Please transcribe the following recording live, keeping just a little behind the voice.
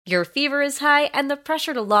Your fever is high and the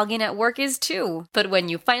pressure to log in at work is too. But when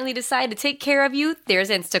you finally decide to take care of you, there's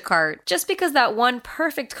Instacart. Just because that one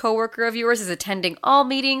perfect coworker of yours is attending all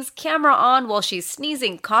meetings, camera on while she's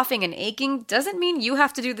sneezing, coughing, and aching, doesn't mean you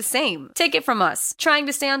have to do the same. Take it from us. Trying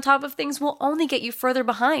to stay on top of things will only get you further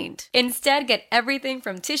behind. Instead, get everything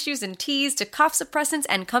from tissues and teas to cough suppressants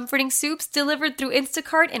and comforting soups delivered through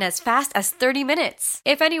Instacart in as fast as 30 minutes.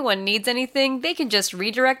 If anyone needs anything, they can just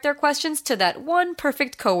redirect their questions to that one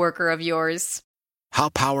perfect coworker of yours. How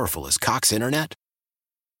powerful is Cox Internet?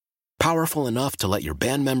 Powerful enough to let your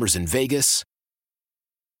band members in Vegas,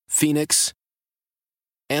 Phoenix,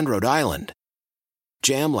 and Rhode Island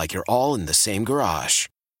jam like you're all in the same garage.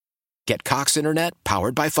 Get Cox Internet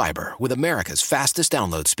powered by fiber with America's fastest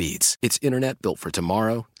download speeds. It's internet built for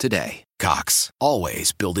tomorrow, today. Cox,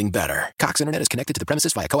 always building better. Cox Internet is connected to the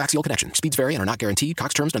premises via coaxial connection. Speeds vary and are not guaranteed.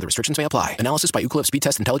 Cox terms and other restrictions may apply. Analysis by Ookla Speed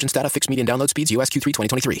Test Intelligence Data. Fixed median download speeds. US Q3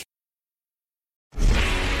 2023.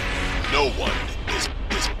 No one is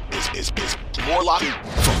more locked in.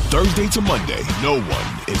 From Thursday to Monday, no one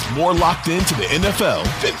is more locked into the NFL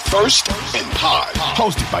than First and Pod.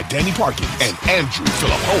 Hosted by Danny Parkins and Andrew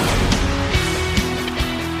Filippone.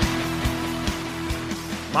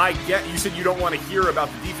 You said you don't want to hear about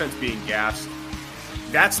the defense being gassed.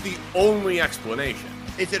 That's the only explanation.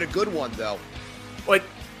 Is it a good one, though? Like,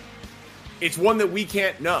 it's one that we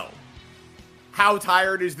can't know. How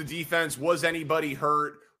tired is the defense? Was anybody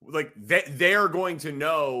hurt? Like, they're going to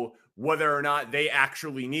know whether or not they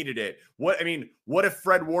actually needed it. What if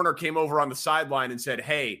Fred Warner came over on the sideline and said,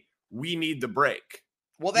 "Hey, we need the break"?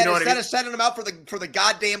 Well, then instead of sending him out for the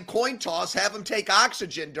goddamn coin toss, have him take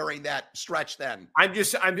oxygen during that stretch. Then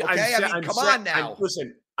come on now.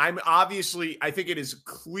 Listen, I think it is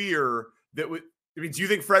clear that. Do you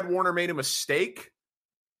think Fred Warner made a mistake?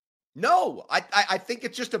 No, I think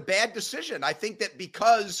it's just a bad decision. I think that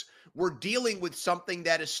because we're dealing with something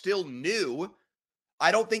that is still new,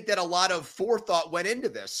 I don't think that a lot of forethought went into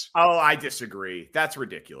this. Oh, I disagree. That's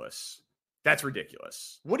ridiculous.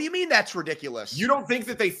 What do you mean that's ridiculous? You don't think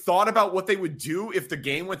that they thought about what they would do if the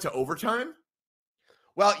game went to overtime?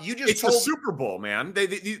 Well, it's the Super Bowl, man.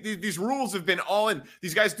 These rules have been all in.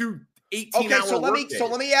 These guys do 18-hour so let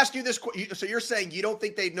workdays. me ask you this. So you're saying you don't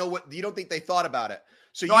think they know what? You don't think they thought about it?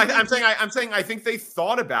 So no, I'm saying I think they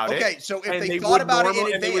thought about it. Okay, so if they thought about it in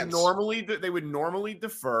advance, they would normally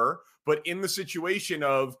defer, but in the situation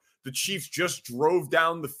of the Chiefs just drove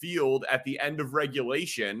down the field at the end of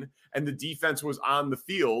regulation and the defense was on the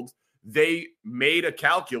field, they made a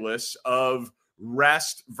calculus of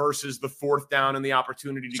rest versus the fourth down and the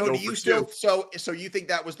opportunity to go for two. So you think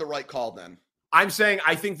that was the right call then? I'm saying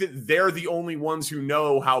I think that they're the only ones who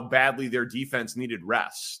know how badly their defense needed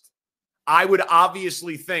rest. I would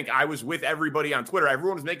obviously think, I was with everybody on Twitter.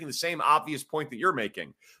 Everyone was making the same obvious point that you're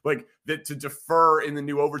making, like that to defer in the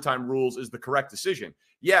new overtime rules is the correct decision.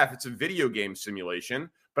 Yeah, if it's a video game simulation,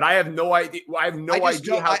 but I have no idea. I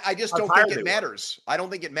just don't think it matters. I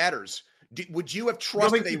don't think it matters. Would you have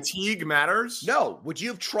trusted fatigue matters? No. Would you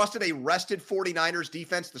have trusted a rested 49ers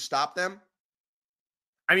defense to stop them?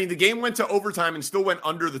 I mean, the game went to overtime and still went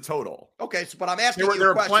under the total. Okay, but I'm asking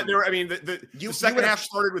you a question. The second half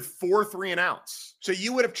started with 4 3-and-outs. So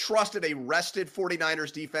you would have trusted a rested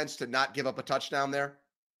 49ers defense to not give up a touchdown there?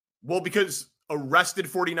 Well, because a rested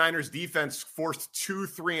 49ers defense forced 2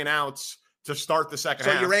 3-and-outs to start the second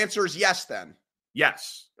half. So your answer is yes then?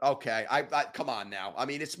 Yes. Okay. I come on now. I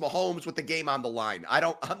mean, it's Mahomes with the game on the line.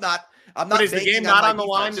 I'm not. But is the game not on the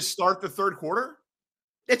line to start the third quarter?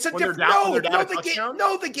 It's a different. No,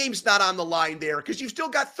 the game's not on the line there because you've still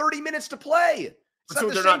got 30 minutes to play. So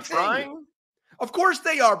they're not trying? Of course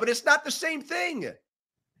they are, but it's not the same thing.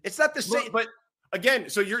 It's not the same. But again,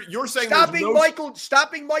 so you're saying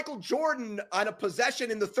stopping Michael Jordan on a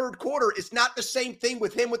possession in the third quarter is not the same thing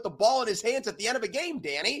with him with the ball in his hands at the end of a game,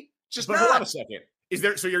 Danny. It's just not. Hold on a second.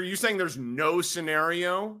 So are you saying there's no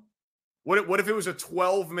scenario? What if it was a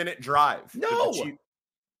 12-minute drive?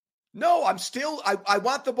 No, I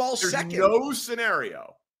want the ball second. There's no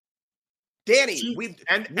scenario. Danny, we've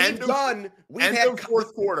had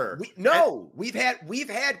fourth quarter. We've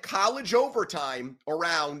had college overtime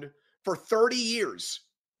around for 30 years.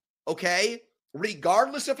 Okay?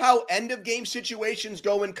 Regardless of how end of game situations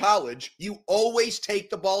go in college, you always take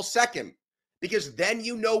the ball second because then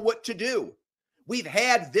you know what to do. We've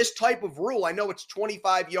had this type of rule. I know it's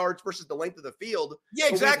 25 yards versus the length of the field. Yeah,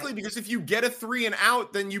 exactly. Because if you get a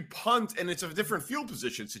 3-and-out, then you punt, and it's a different field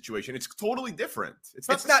position situation. It's totally different. It's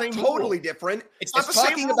not totally different. It's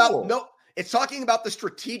talking about the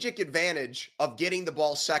strategic advantage of getting the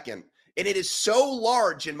ball second, and it is so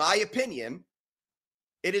large, in my opinion,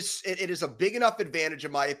 It is a big enough advantage,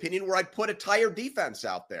 in my opinion, where I'd put a tired defense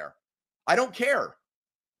out there. I don't care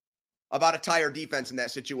about a tired defense in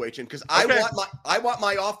that situation because I want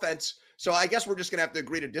my offense. So I guess we're just gonna have to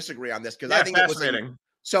agree to disagree on this because I think it was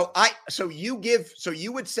so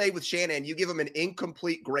you would say with Shanahan, you give him an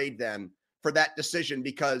incomplete grade then for that decision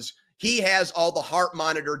because he has all the heart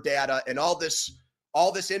monitor data and all this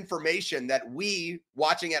information that we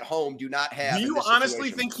watching at home do not have. Do you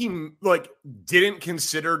honestly think he didn't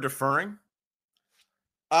consider deferring?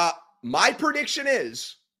 My prediction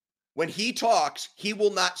is when he talks, he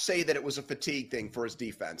will not say that it was a fatigue thing for his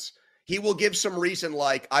defense. He will give some reason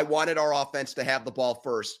like, I wanted our offense to have the ball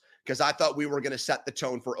first because I thought we were going to set the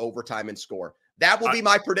tone for overtime and score. That will be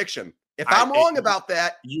my prediction. If I'm wrong about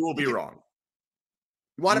that, you will be wrong.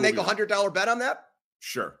 You want to make $100 bet on that?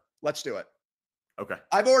 Sure. Let's do it. Okay.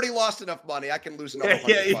 I've already lost enough money. I can lose another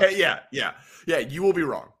 $100. Yeah. You will be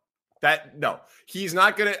wrong. He's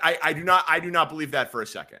not going to, I do not believe that for a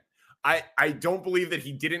second. I don't believe that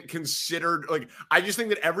he didn't consider, I just think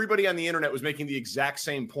that everybody on the internet was making the exact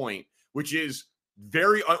same point, which is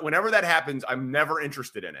whenever that happens, I'm never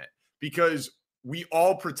interested in it because we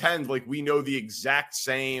all pretend like we know the exact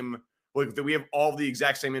same, that we have all the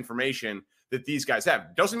exact same information that these guys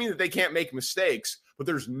have. Doesn't mean that they can't make mistakes, but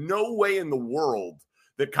there's no way in the world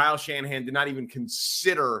that Kyle Shanahan did not even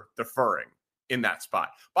consider deferring in that spot.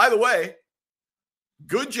 By the way,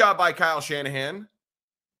 good job by Kyle Shanahan.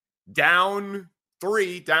 Down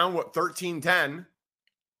 13-10,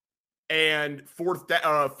 and fourth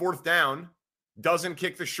down, doesn't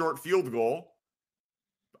kick the short field goal.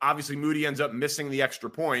 Obviously, Moody ends up missing the extra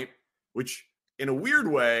point, which in a weird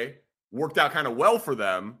way worked out kind of well for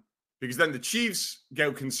them because then the Chiefs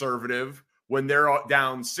go conservative when they're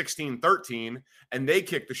down 16-13 and they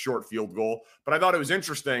kick the short field goal. But I thought it was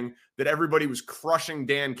interesting that everybody was crushing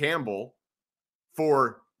Dan Campbell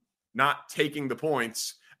for not taking the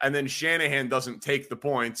points. And then Shanahan doesn't take the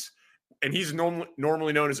points. And he's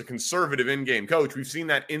normally known as a conservative in-game coach. We've seen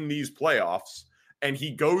that in these playoffs. And he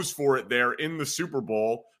goes for it there in the Super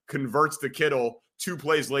Bowl, converts to Kittle. 2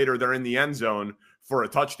 plays later, they're in the end zone for a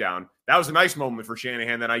touchdown. That was a nice moment for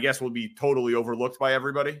Shanahan that I guess will be totally overlooked by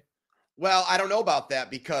everybody. Well, I don't know about that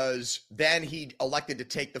because then he elected to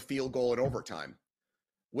take the field goal in overtime,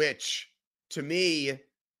 which to me,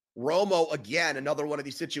 Romo, again, another one of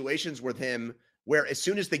these situations with him where as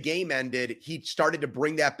soon as the game ended, he started to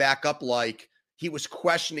bring that back up like he was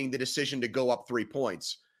questioning the decision to go up 3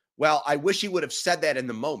 points. Well, I wish he would have said that in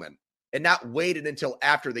the moment and not waited until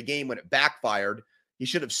after the game when it backfired. He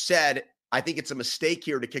should have said, I think it's a mistake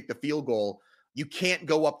here to kick the field goal. You can't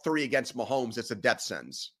go up 3 against Mahomes. It's a death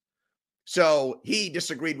sentence. So he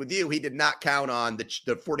disagreed with you. He did not count on the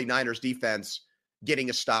 49ers defense getting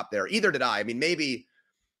a stop there. Either did I. I mean, maybe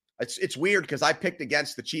it's weird because I picked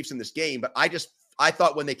against the Chiefs in this game, but I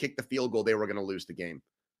thought when they kicked the field goal, they were going to lose the game.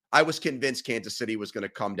 I was convinced Kansas City was going to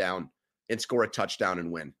come down and score a touchdown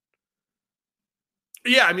and win.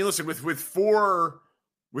 Yeah, I mean, listen, with four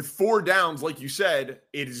downs, like you said,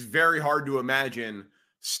 it is very hard to imagine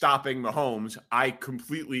stopping Mahomes. I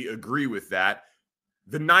completely agree with that.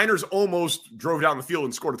 The Niners almost drove down the field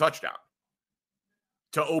and scored a touchdown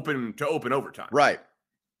to open overtime. Right.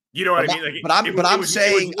 You know what I mean? I'm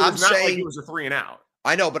saying it was a 3 and out.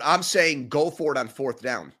 I know, but I'm saying go for it on 4th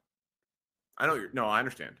down. I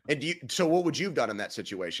understand. And so what would you have done in that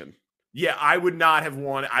situation? Yeah, I would not have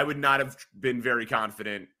won. I would not have been very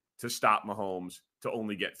confident to stop Mahomes to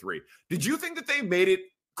only get 3. Did you think that they made it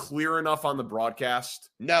clear enough on the broadcast?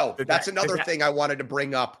 No, that's another thing I wanted to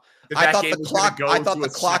bring up. I thought the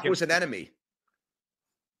clock was an enemy.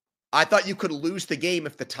 I thought you could lose the game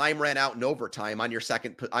if the time ran out in overtime on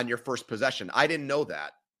your first possession. I didn't know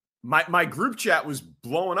that. My group chat was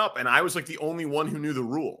blowing up, and I was like the only one who knew the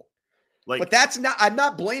rule. But I'm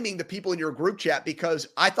not blaming the people in your group chat because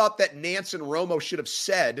I thought that Nance and Romo should have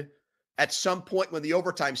said at some point when the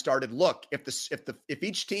overtime started, look, if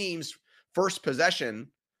each team's first possession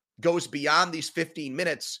goes beyond these 15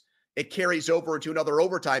 minutes, it carries over into another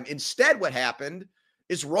overtime. Instead, what happened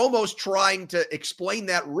is Romo's trying to explain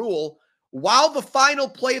that rule while the final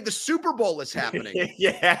play of the Super Bowl is happening.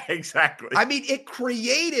 Yeah, exactly. I mean, it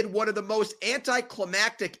created one of the most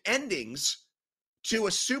anticlimactic endings to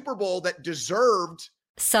a Super Bowl that deserved.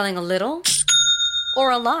 Selling a little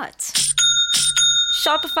or a lot?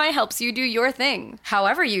 Shopify helps you do your thing,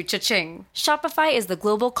 however you cha-ching. Shopify is the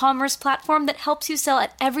global commerce platform that helps you sell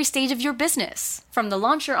at every stage of your business. From the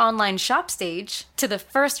launch your online shop stage, to the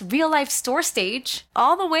first real-life store stage,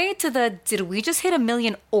 all the way to the did we just hit 1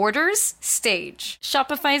 million orders stage.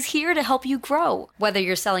 Shopify's here to help you grow. Whether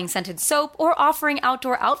you're selling scented soap or offering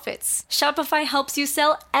outdoor outfits, Shopify helps you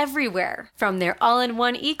sell everywhere. From their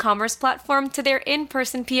all-in-one e-commerce platform to their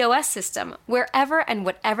in-person POS system, wherever and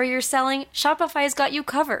whatever you're selling, Shopify's got you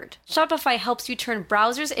covered. Shopify helps you turn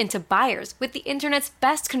browsers into buyers with the internet's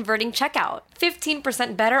best converting checkout.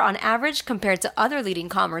 15% better on average compared to other leading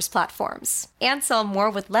commerce platforms. And sell more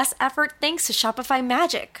with less effort thanks to Shopify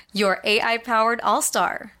Magic, your AI-powered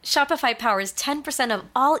all-star. Shopify powers 10% of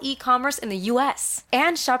all e-commerce in the US.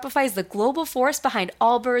 And Shopify is the global force behind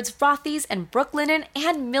Allbirds, Rothy's, and Brooklinen,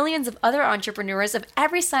 and millions of other entrepreneurs of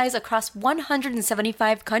every size across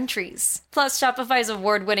 175 countries. Plus, Shopify's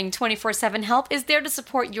award-winning 24/7 help is there to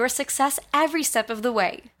support your success every step of the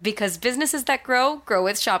way. Because businesses that grow, grow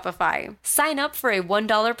with Shopify. Sign up for a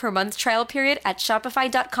 $1 per month trial period at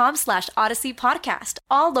shopify.com/Odyssey Podcast,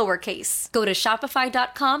 all lowercase. Go to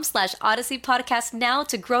shopify.com/Odyssey Podcast now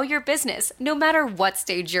to grow your business, no matter what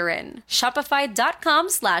stage you're in.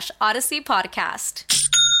 Shopify.com/Odyssey Podcast.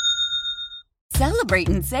 Celebrate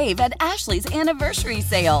and save at Ashley's Anniversary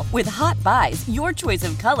Sale. With Hot Buys, your choice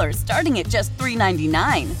of colors starting at just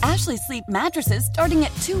 $3.99. Ashley Sleep mattresses starting at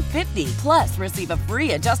 $2.50. Plus, receive a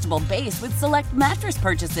free adjustable base with select mattress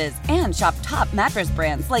purchases. And shop top mattress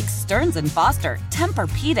brands like Stearns & Foster,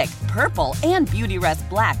 Tempur-Pedic, Purple, and Beautyrest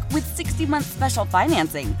Black with 60-month special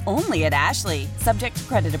financing. Only at Ashley. Subject to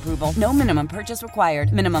credit approval. No minimum purchase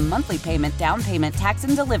required. Minimum monthly payment, down payment, tax,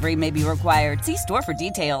 and delivery may be required. See store for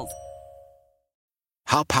details.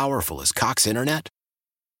 How powerful is Cox Internet?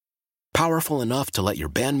 Powerful enough to let your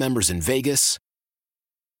band members in Vegas,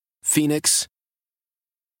 Phoenix,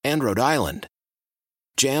 and Rhode Island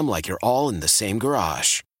jam like you're all in the same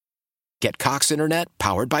garage. Get Cox Internet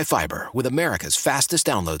powered by fiber with America's fastest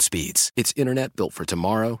download speeds. It's internet built for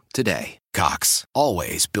tomorrow, today. Cox,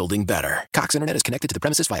 always building better. Cox Internet is connected to the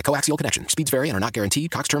premises via coaxial connection. Speeds vary and are not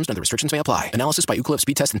guaranteed. Cox terms and other restrictions may apply. Analysis by Ookla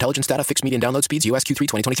Speed Test Intelligence Data. Fixed median download speeds. US Q3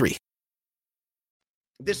 2023.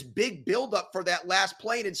 This big buildup for that last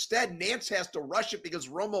play, and instead Nance has to rush it because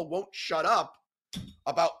Romo won't shut up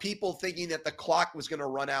about people thinking that the clock was going to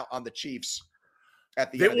run out on the Chiefs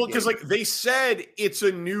at the end of the game. Because they said it's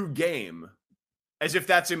a new game, as if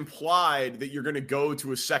that's implied that you're going to go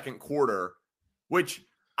to a second quarter, which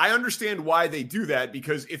I understand why they do that,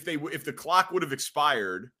 because if the clock would have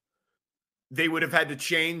expired, they would have had to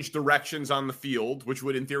change directions on the field, which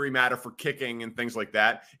would in theory matter for kicking and things like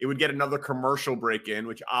that. It would get another commercial break in,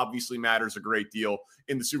 which obviously matters a great deal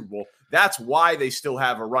in the Super Bowl. That's why they still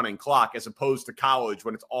have a running clock as opposed to college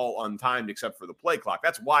when it's all untimed except for the play clock.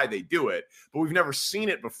 That's why they do it, but we've never seen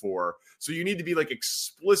it before. So you need to be like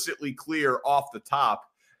explicitly clear off the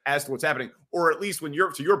top as to what's happening, or at least when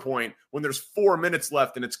you're, to your point, when there's 4 minutes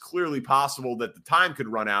left and it's clearly possible that the time could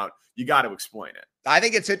run out, you got to explain it. I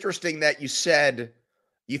think it's interesting that you said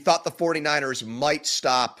you thought the 49ers might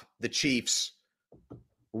stop the Chiefs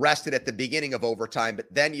rested at the beginning of overtime, but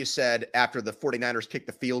then you said after the 49ers kicked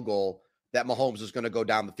the field goal that Mahomes was going to go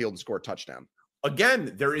down the field and score a touchdown.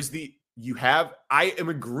 Again, I am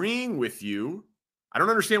agreeing with you. I don't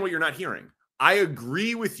understand what you're not hearing. I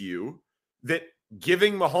agree with you that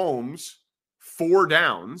giving Mahomes 4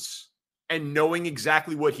 downs and knowing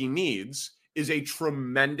exactly what he needs is a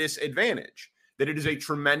tremendous advantage. That it is a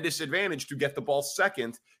tremendous advantage to get the ball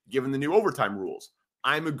second, given the new overtime rules.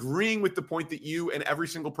 I'm agreeing with the point that you and every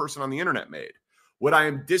single person on the internet made. What I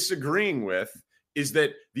am disagreeing with is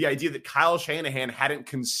that the idea that Kyle Shanahan hadn't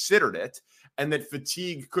considered it and that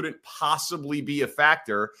fatigue couldn't possibly be a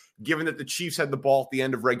factor, given that the Chiefs had the ball at the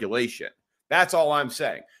end of regulation. That's all I'm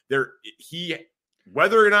saying.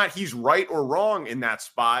 Whether or not he's right or wrong in that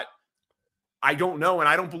spot, I don't know, and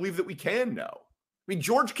I don't believe that we can know. I mean,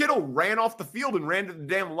 George Kittle ran off the field and ran to the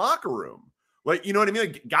damn locker room. Like, you know what I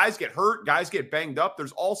mean? Like, guys get hurt, guys get banged up.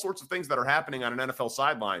 There's all sorts of things that are happening on an NFL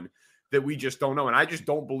sideline that we just don't know. And I just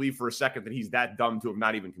don't believe for a second that he's that dumb to have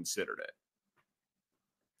not even considered it.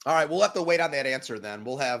 All right, we'll have to wait on that answer then.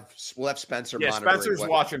 We'll have Spencer monitoring. Spencer's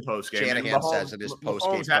watching postgame. Shanahan says in his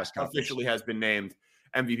postgame press conference. Officially has been named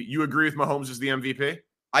MVP. You agree with Mahomes as the MVP?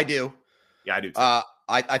 I do. Yeah, I do too.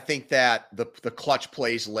 I think that the clutch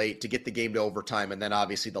plays late to get the game to overtime, and then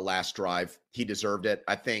obviously the last drive, he deserved it.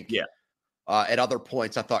 I think at other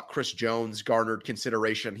points, I thought Chris Jones garnered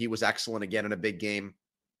consideration. He was excellent again in a big game.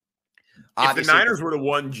 If the Niners would have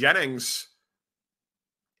won, Jennings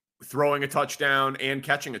throwing a touchdown and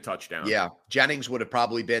catching a touchdown. Yeah, Jennings would have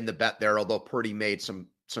probably been the bet there, although Purdy made some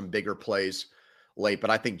bigger plays late. But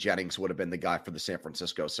I think Jennings would have been the guy for the San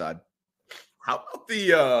Francisco side. How about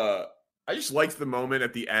the I just liked the moment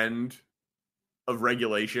at the end of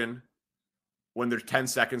regulation when there's 10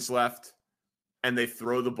 seconds left and they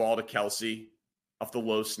throw the ball to Kelsey off the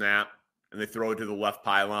low snap and they throw it to the left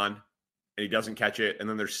pylon and he doesn't catch it. And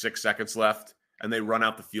then there's 6 seconds left and they run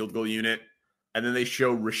out the field goal unit. And then they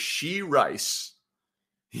show Rashee Rice.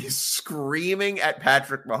 He's screaming at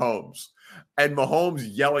Patrick Mahomes and Mahomes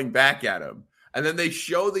yelling back at him. And then they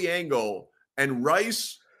show the angle and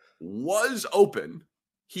Rice was open.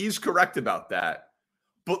 He's correct about that.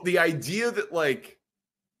 But the idea that, like,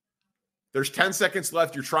 there's 10 seconds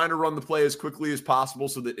left, you're trying to run the play as quickly as possible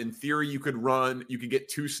so that in theory you could get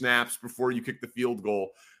 2 snaps before you kick the field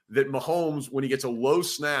goal, that Mahomes, when he gets a low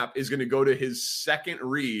snap, is going to go to his second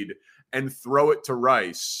read and throw it to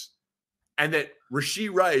Rice. And that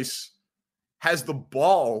Rashee Rice has the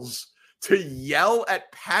balls to yell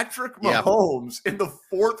at Patrick Mahomes in the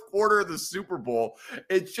fourth quarter of the Super Bowl.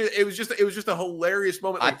 It was just a hilarious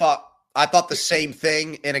moment. I thought the same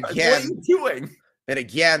thing. And again, what are you doing? And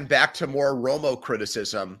again, back to more Romo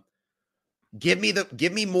criticism. Give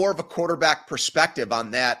me more of a quarterback perspective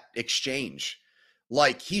on that exchange.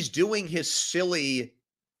 Like, he's doing his silly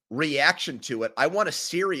reaction to it. I want a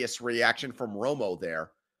serious reaction from Romo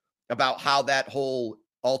there about how that whole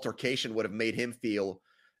altercation would have made him feel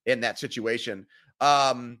in that situation.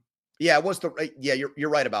 You're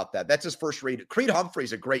right about that. That's his first read. Creed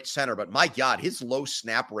Humphrey's a great center, but my God, his low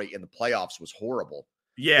snap rate in the playoffs was horrible.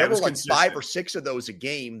 Yeah, there were like consistent. 5 or 6 of those a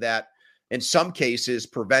game that in some cases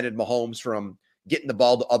prevented Mahomes from getting the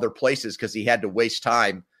ball to other places because he had to waste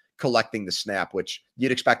time collecting the snap, which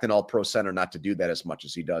you'd expect an all-pro center not to do that as much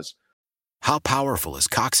as he does. How powerful is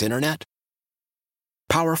Cox Internet?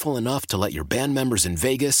 Powerful enough to let your band members in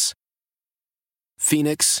Vegas,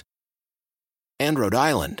 Phoenix, and Rhode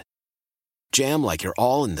Island jam like you're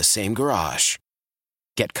all in the same garage.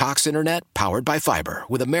 Get Cox Internet powered by fiber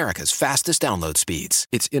with America's fastest download speeds.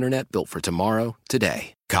 It's internet built for tomorrow,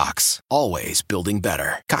 today. Cox, always building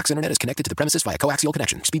better. Cox Internet is connected to the premises via coaxial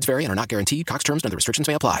connection. Speeds vary and are not guaranteed. Cox terms and other restrictions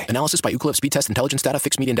may apply. Analysis by Ookla Speed Test Intelligence Data.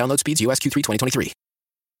 Fixed median download speeds. US Q3 2023.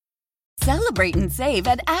 Celebrate and save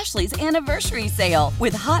at Ashley's Anniversary Sale.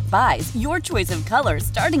 With Hot Buys, your choice of colors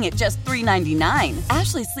starting at just $3.99.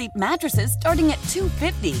 Ashley Sleep mattresses starting at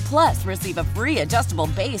 $2.50. Plus, receive a free adjustable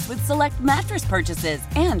base with select mattress purchases.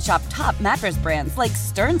 And shop top mattress brands like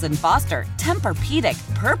Stearns & Foster,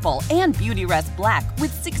 Tempur-Pedic, Purple, and Beautyrest Black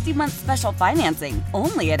with 60-month special financing.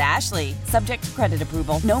 Only at Ashley. Subject to credit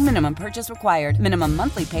approval. No minimum purchase required. Minimum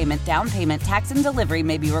monthly payment, down payment, tax, and delivery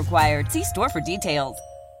may be required. See store for details.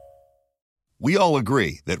 We all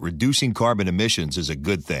agree that reducing carbon emissions is a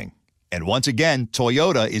good thing. And once again,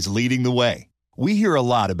 Toyota is leading the way. We hear a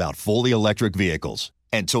lot about fully electric vehicles,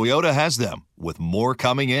 and Toyota has them, with more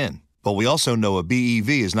coming in. But we also know a BEV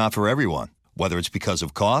is not for everyone, whether it's because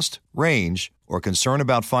of cost, range, or concern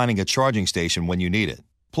about finding a charging station when you need it.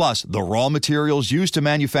 Plus, the raw materials used to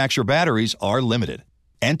manufacture batteries are limited.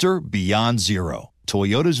 Enter Beyond Zero,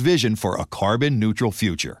 Toyota's vision for a carbon-neutral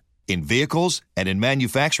future. In vehicles and in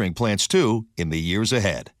manufacturing plants, too, in the years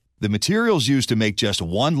ahead. The materials used to make just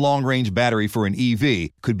one long-range battery for an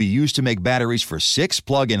EV could be used to make batteries for 6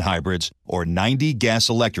 plug-in hybrids or 90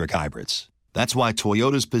 gas-electric hybrids. That's why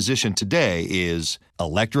Toyota's position today is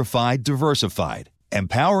electrified, diversified,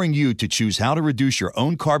 empowering you to choose how to reduce your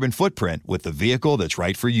own carbon footprint with the vehicle that's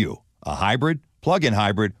right for you, a hybrid, plug-in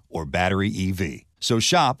hybrid, or battery EV. So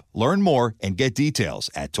shop, learn more, and get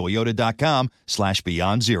details at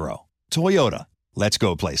toyota.com/beyond zero. Toyota, let's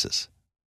go places.